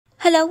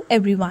Hello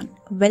everyone,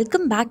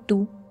 welcome back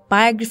to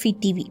Biography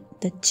TV,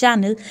 the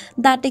channel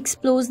that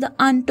explores the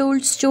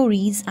untold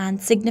stories and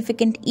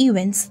significant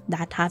events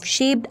that have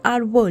shaped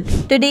our world.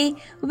 Today,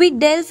 we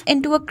delve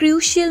into a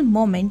crucial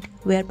moment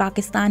where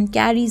Pakistan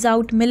carries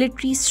out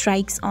military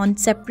strikes on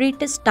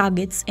separatist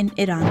targets in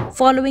Iran,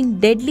 following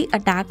deadly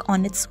attack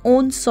on its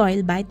own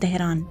soil by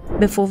Tehran.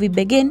 Before we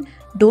begin,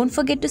 don't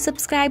forget to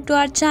subscribe to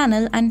our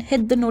channel and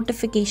hit the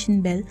notification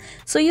bell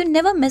so you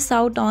never miss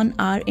out on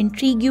our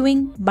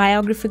intriguing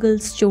biographical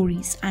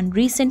stories and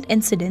recent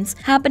incidents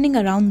happening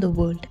around the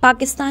world.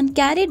 Pakistan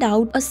carried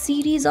out a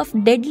series of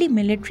deadly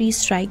military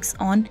strikes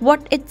on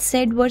what it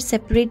said were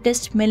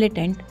separatist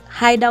militant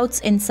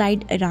hideouts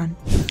inside Iran.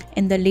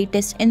 In the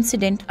latest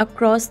incident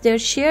across their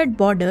shared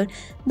border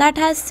that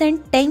has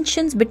sent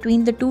tensions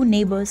between the two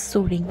neighbors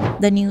soaring.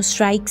 The new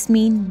strikes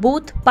mean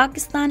both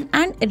Pakistan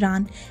and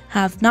Iran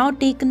have now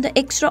taken the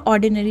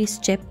extraordinary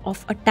step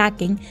of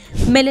attacking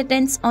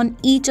militants on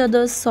each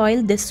other's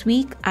soil this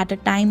week at a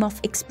time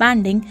of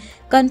expanding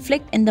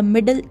conflict in the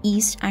Middle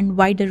East and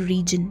wider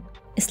region.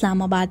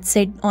 Islamabad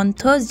said on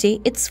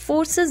Thursday its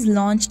forces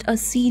launched a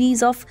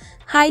series of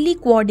highly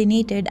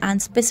coordinated and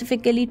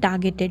specifically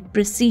targeted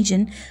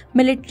precision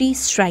military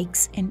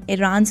strikes in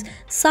Iran's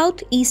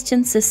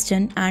southeastern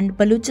Sistan and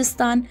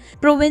Balochistan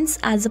province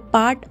as a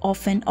part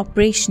of an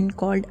operation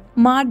called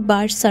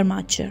Marg-Bar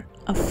Sarmachar,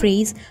 a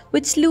phrase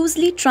which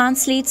loosely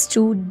translates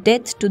to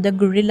death to the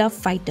guerrilla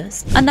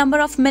fighters. A number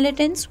of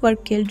militants were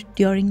killed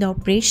during the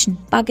operation,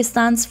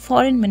 Pakistan's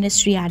foreign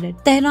ministry added.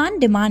 Tehran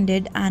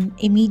demanded an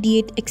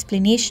immediate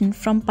explanation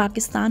from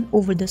Pakistan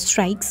over the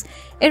strikes.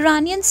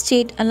 Iranian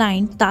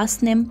state-aligned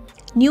Tasnim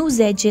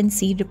news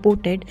agency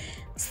reported,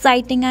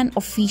 citing an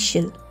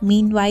official.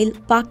 Meanwhile,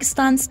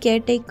 Pakistan's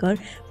caretaker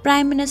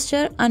Prime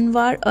Minister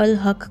Anwar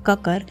al-Haq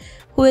Kakar,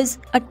 who is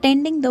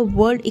attending the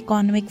World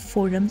Economic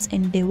Forums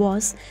in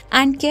Davos,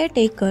 and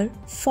caretaker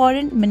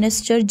Foreign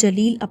Minister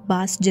Jalil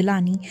Abbas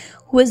Jalani,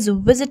 who is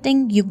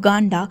visiting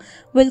Uganda,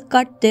 will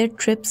cut their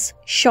trips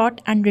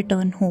short and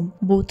return home.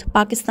 Both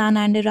Pakistan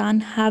and Iran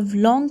have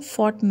long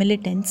fought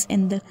militants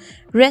in the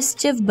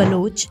Restiv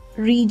Baloch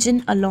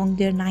region along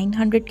their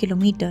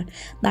 900-kilometer,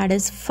 that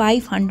is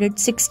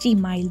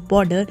 560-mile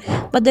border,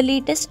 but the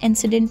latest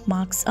incident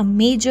marks a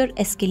major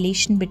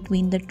escalation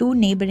between the two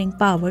neighboring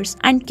powers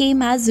and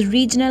came as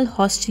regional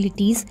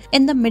hostilities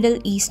in the Middle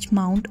East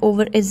mount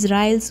over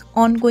Israel's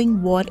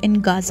ongoing war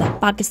in Gaza.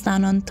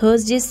 Pakistan on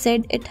Thursday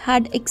said it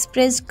had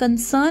expressed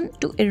concern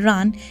to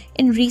Iran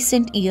in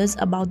recent years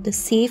about the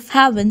safe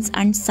havens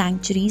and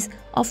sanctuaries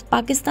of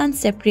Pakistan's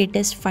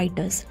separatist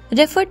fighters,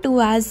 referred to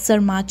as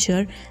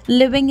Sarmachar,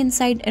 living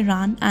inside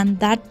Iran, and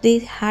that they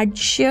had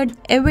shared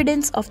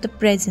evidence of the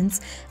presence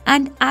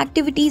and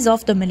activities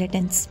of the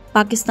militants.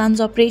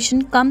 Pakistan's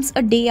operation comes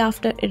a day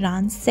after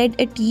Iran said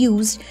it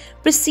used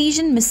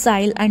precision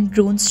missile and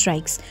drone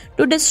strikes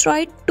to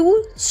destroy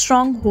two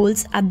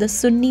strongholds at the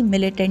Sunni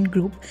militant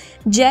group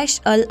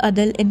Jaish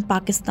al-Adl in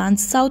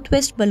Pakistan's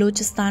southwest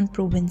Balochistan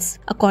province,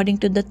 according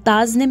to the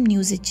Tasnim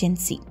news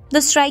agency.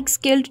 The strikes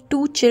killed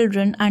 2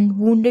 children and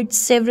wounded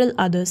several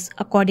others,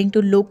 according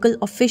to local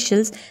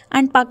officials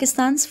and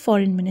Pakistan's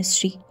foreign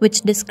ministry,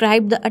 which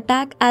described the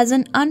attack as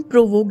an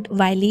unprovoked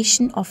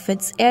violation of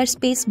its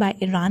airspace by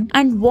Iran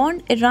and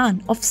warned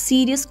Iran of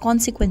serious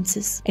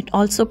consequences. It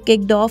also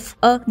kicked off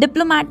a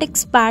diplomatic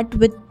spat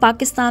with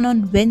Pakistan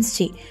on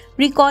Wednesday,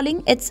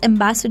 recalling its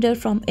ambassador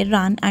from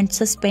Iran and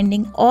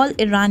suspending all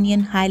Iranian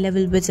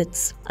high-level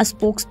visits. A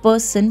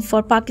spokesperson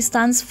for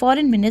Pakistan's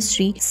foreign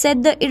ministry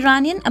said the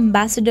Iranian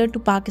ambassador to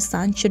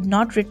Pakistan should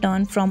not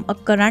return from a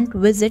current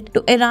visit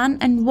to Iran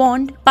and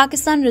warned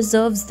Pakistan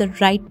reserves the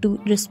right to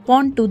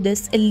respond to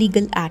this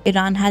illegal act.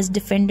 Iran has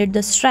defended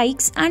the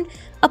strikes and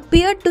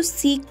appeared to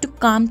seek to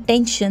calm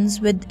tensions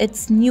with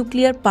its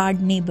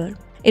nuclear-powered neighbor.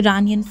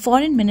 Iranian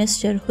Foreign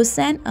Minister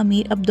Hossein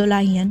Amir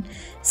Abdollahian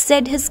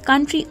said his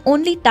country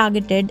only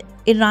targeted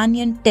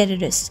Iranian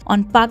terrorists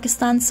on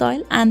Pakistan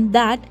soil and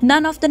that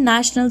none of the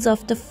nationals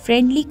of the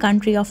friendly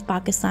country of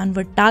Pakistan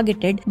were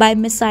targeted by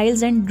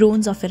missiles and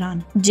drones of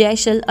Iran.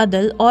 Jaish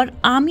al-Adl, or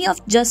Army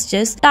of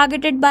Justice,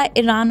 targeted by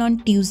Iran on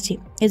Tuesday,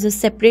 is a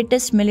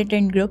separatist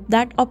militant group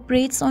that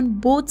operates on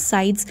both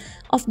sides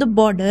of the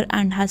border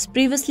and has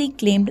previously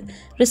claimed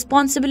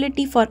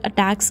responsibility for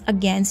attacks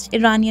against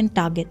Iranian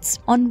targets.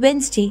 On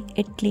Wednesday,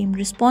 it claimed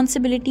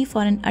responsibility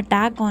for an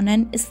attack on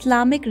an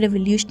Islamic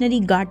Revolutionary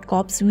Guard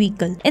Corps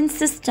vehicle in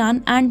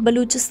Sistan and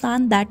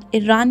Balochistan that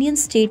Iranian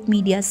state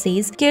media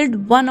says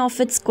killed one of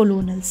its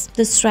colonels.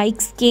 The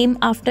strikes came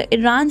after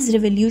Iran's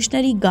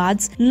Revolutionary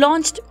Guards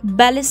launched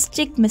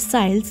ballistic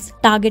missiles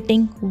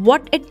targeting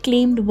what it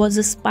claimed was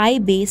a spy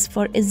base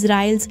for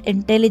Israel's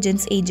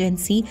intelligence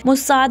agency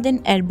Mossad in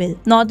Erbil,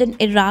 northern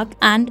Iraq,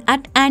 and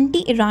at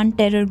anti-Iran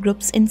terror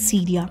groups in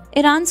Syria.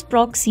 Iran's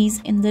proxies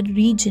in the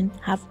region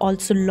have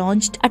also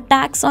launched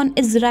attacks on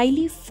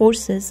Israeli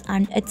forces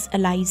and its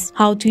allies.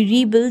 Houthi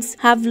rebels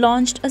have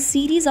launched a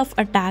series of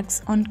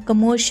attacks on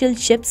commercial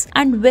ships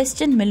and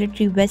Western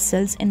military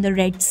vessels in the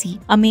Red Sea,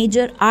 a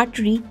major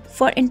artery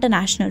for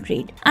international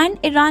trade. And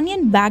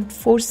Iranian-backed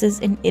forces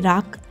in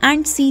Iraq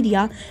and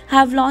Syria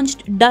have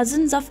launched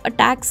dozens of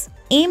attacks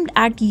aimed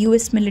at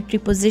US military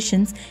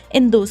positions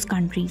in those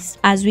countries.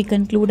 As we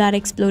conclude our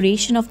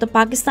exploration of the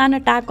Pakistan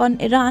attack on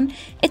Iran,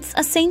 it's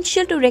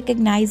essential to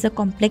recognize the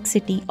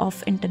complexity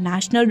of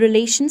international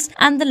relations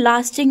and the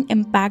lasting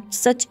impact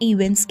such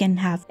events can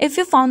have. If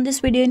you found this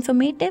video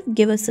informative,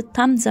 give us a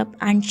thumbs up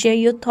and share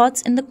your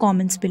thoughts in the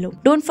comments below.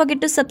 Don't forget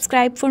to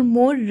subscribe for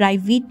more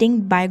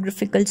riveting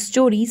biographical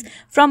stories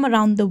from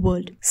around the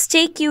world.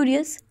 Stay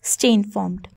curious, stay informed.